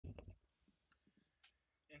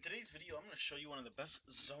In today's video, I'm going to show you one of the best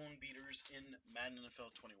zone beaters in Madden NFL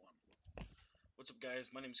 21. What's up, guys?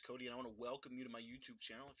 My name is Cody, and I want to welcome you to my YouTube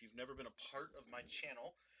channel. If you've never been a part of my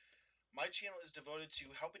channel is devoted to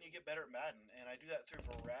helping you get better at Madden, and I do that through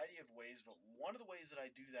a variety of ways, but one of the ways that I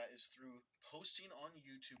do that is through posting on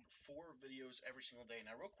YouTube 4 videos every single day.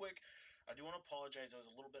 Now, real quick, I do want to apologize. I was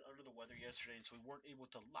a little bit under the weather yesterday, and so we weren't able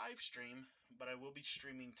to live stream, but I will be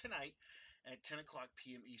streaming tonight at 10 o'clock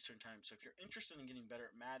p.m. Eastern Time. So if you're interested in getting better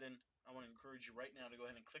at Madden, I want to encourage you right now to go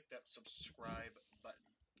ahead and click that subscribe button.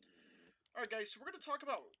 All right, guys, so we're going to talk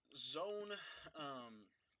about zone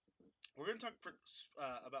we're going to talk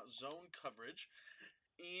about zone coverage,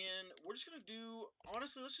 and we're just going to do,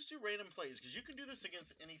 honestly, let's just do random plays, because you can do this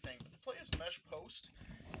against anything. But the play is mesh post,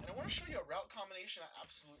 and I want to show you a route combination I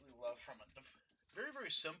absolutely love from it. Very,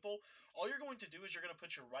 very simple. All you're going to do is you're going to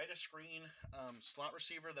put your right of screen slot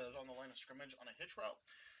receiver that is on the line of scrimmage on a hitch route,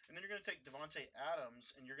 and then you're going to take Devontae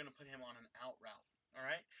Adams, and you're going to put him on an out route. All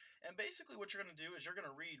right. And basically what you're going to do is you're going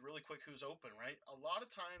to read really quick who's open, right? A lot of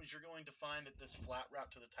times you're going to find that this flat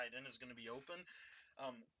route to the tight end is going to be open.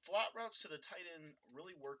 Flat routes to the tight end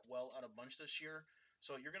really work well out of bunch this year.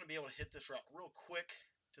 So you're going to be able to hit this route real quick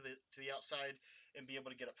to the outside and be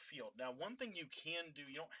able to get upfield. Now, one thing you can do,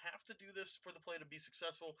 you don't have to do this for the play to be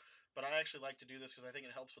successful, but I actually like to do this because I think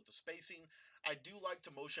it helps with the spacing. I do like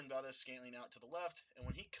to motion Valdez-Scantling out to the left, and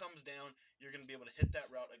when he comes down, you're going to be able to hit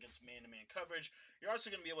that route against man-to-man coverage. You're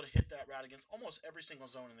also going to be able to hit that route against almost every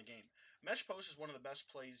single zone in the game. Mesh post is one of the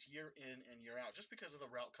best plays year in and year out just because of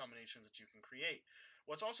the route combinations that you can create.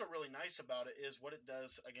 What's also really nice about it is what it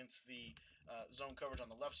does against the zone coverage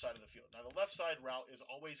on the left side of the field. Now, the left side route is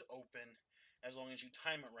always open as long as you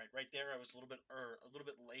time it right. Right there, I was a little bit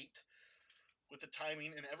late with the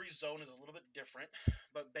timing, and every zone is a little bit different.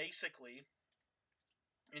 But basically,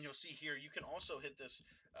 and you'll see here, you can also hit this.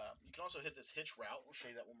 You can also hit this hitch route. We'll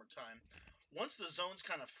show you that one more time. Once the zones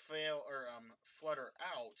kind of fail or flutter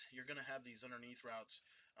out, you're going to have these underneath routes.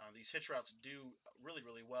 These hitch routes do really,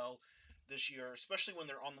 really well this year, especially when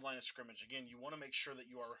they're on the line of scrimmage. Again, you want to make sure that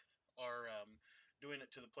you are doing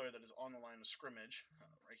it to the player that is on the line of scrimmage.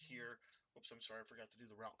 Right here. Oops, I'm sorry, I forgot to do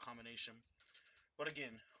the route combination. But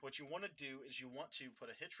again, what you want to do is you want to put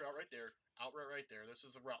a hitch route right there, out route right there. This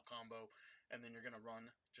is a route combo, and then you're going to run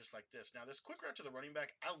just like this. Now, this quick route to the running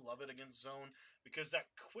back, I love it against zone because that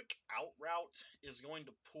quick out route is going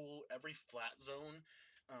to pull every flat zone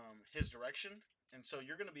his direction. And so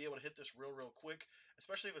you're going to be able to hit this real quick,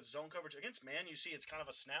 especially if it's zone coverage. Against man, you see it's kind of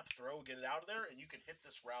a snap throw, get it out of there, and you can hit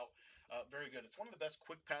this route very good. It's one of the best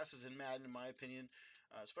quick passes in Madden, in my opinion,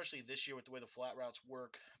 especially this year with the way the flat routes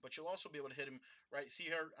work. But you'll also be able to hit him right.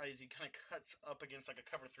 See here as he kind of cuts up against like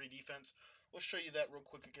a cover 3 defense. We'll show you that real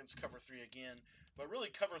quick against cover 3 again. But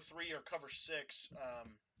really cover 3 or cover 6,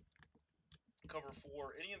 cover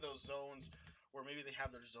 4, any of those zones where maybe they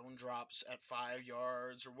have their zone drops at 5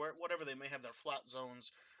 yards or whatever they may have their flat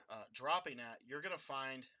zones dropping at, you're going to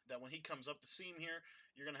find that when he comes up the seam here,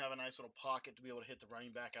 you're going to have a nice little pocket to be able to hit the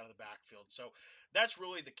running back out of the backfield. So that's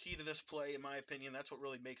really the key to this play, in my opinion. That's what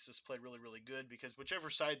really makes this play really, really good, because whichever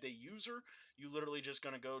side they use her, you literally just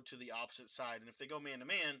going to go to the opposite side. And if they go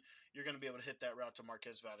man-to-man, you're going to be able to hit that route to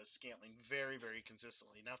Marquez Valdez-Scantling very, very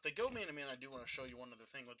consistently. Now, if they go man-to-man, I do want to show you one other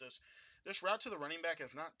thing with this. This route to the running back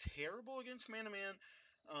is not terrible against man-to-man.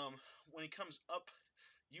 When he comes up,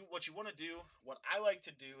 what you want to do, what I like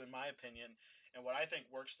to do, in my opinion, and what I think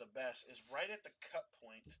works the best, is right at the cut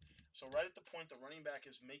point. So right at the point the running back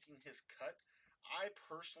is making his cut, I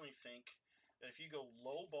personally think that if you go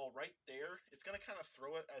low ball right there, it's going to kind of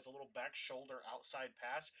throw it as a little back shoulder outside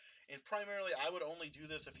pass. And primarily, I would only do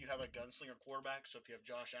this if you have a gunslinger quarterback. So if you have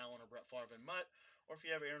Josh Allen or Brett Favre and Mutt, or if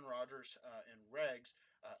you have Aaron Rodgers and Regs,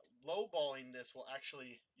 low balling this will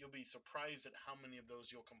actually, you'll be surprised at how many of those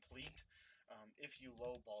you'll complete if you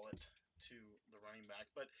low ball it to the running back.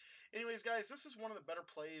 But anyways, guys, this is one of the better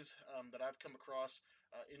plays that I've come across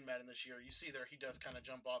in Madden this year. You see there, he does kind of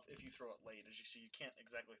jump off if you throw it late. As you see, you can't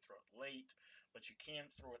exactly throw it late, but you can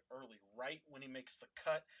throw it early, right when he makes the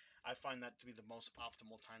cut. I find that to be the most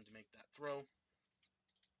optimal time to make that throw.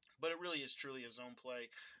 But it really is truly a zone play.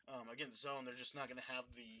 Against zone, they're just not going to have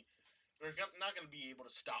the they're not going to be able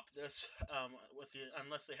to stop this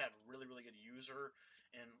unless they have a really, really good user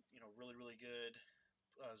and really, really good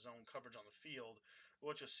zone coverage on the field.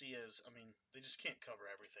 What you'll see is, I mean, they just can't cover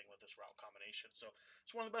everything with this route combination. So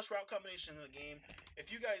it's one of the best route combinations in the game.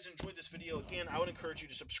 If you guys enjoyed this video, again, I would encourage you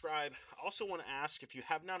to subscribe. I also want to ask, if you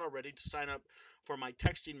have not already, to sign up for my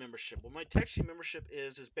texting membership. What my texting membership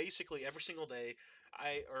is basically every single day,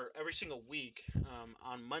 or every single week,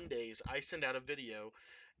 on Mondays, I send out a video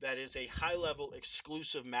that is a high level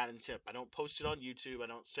exclusive Madden tip. I don't post it on YouTube. I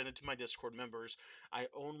don't send it to my Discord members. I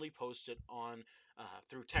only post it on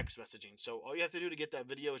through text messaging. So all you have to do to get that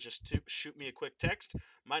video is just to shoot me a quick text.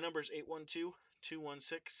 My number is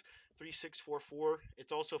 812-216-3644.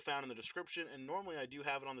 It's also found in the description, and normally I do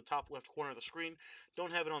have it on the top left corner of the screen.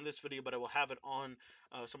 Don't have it on this video, but I will have it on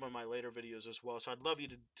some of my later videos as well. So I'd love you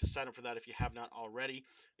to sign up for that if you have not already.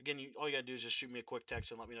 Again, all you gotta do is just shoot me a quick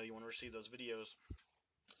text and let me know you want to receive those videos.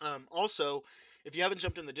 Also, if you haven't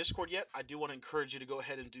jumped in the Discord yet, I do want to encourage you to go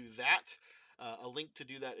ahead and do that. A link to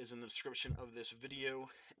do that is in the description of this video.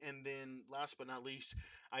 And then, last but not least,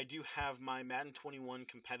 I do have my Madden 21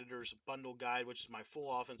 Competitors Bundle Guide, which is my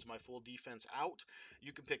full offense, my full defense out.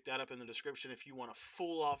 You can pick that up in the description if you want a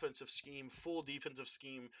full offensive scheme, full defensive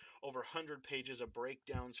scheme, over 100 pages of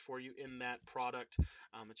breakdowns for you in that product.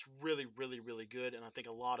 It's really, really, really good, and I think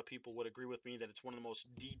a lot of people would agree with me that it's one of the most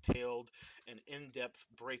detailed and in-depth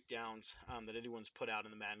breakdowns that anyone's put out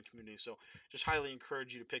in the Madden community. So just highly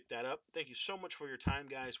encourage you to pick that up. Thank you so much for your time,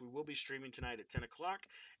 guys. We will be streaming tonight at 10 o'clock,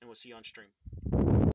 and we'll see you on stream.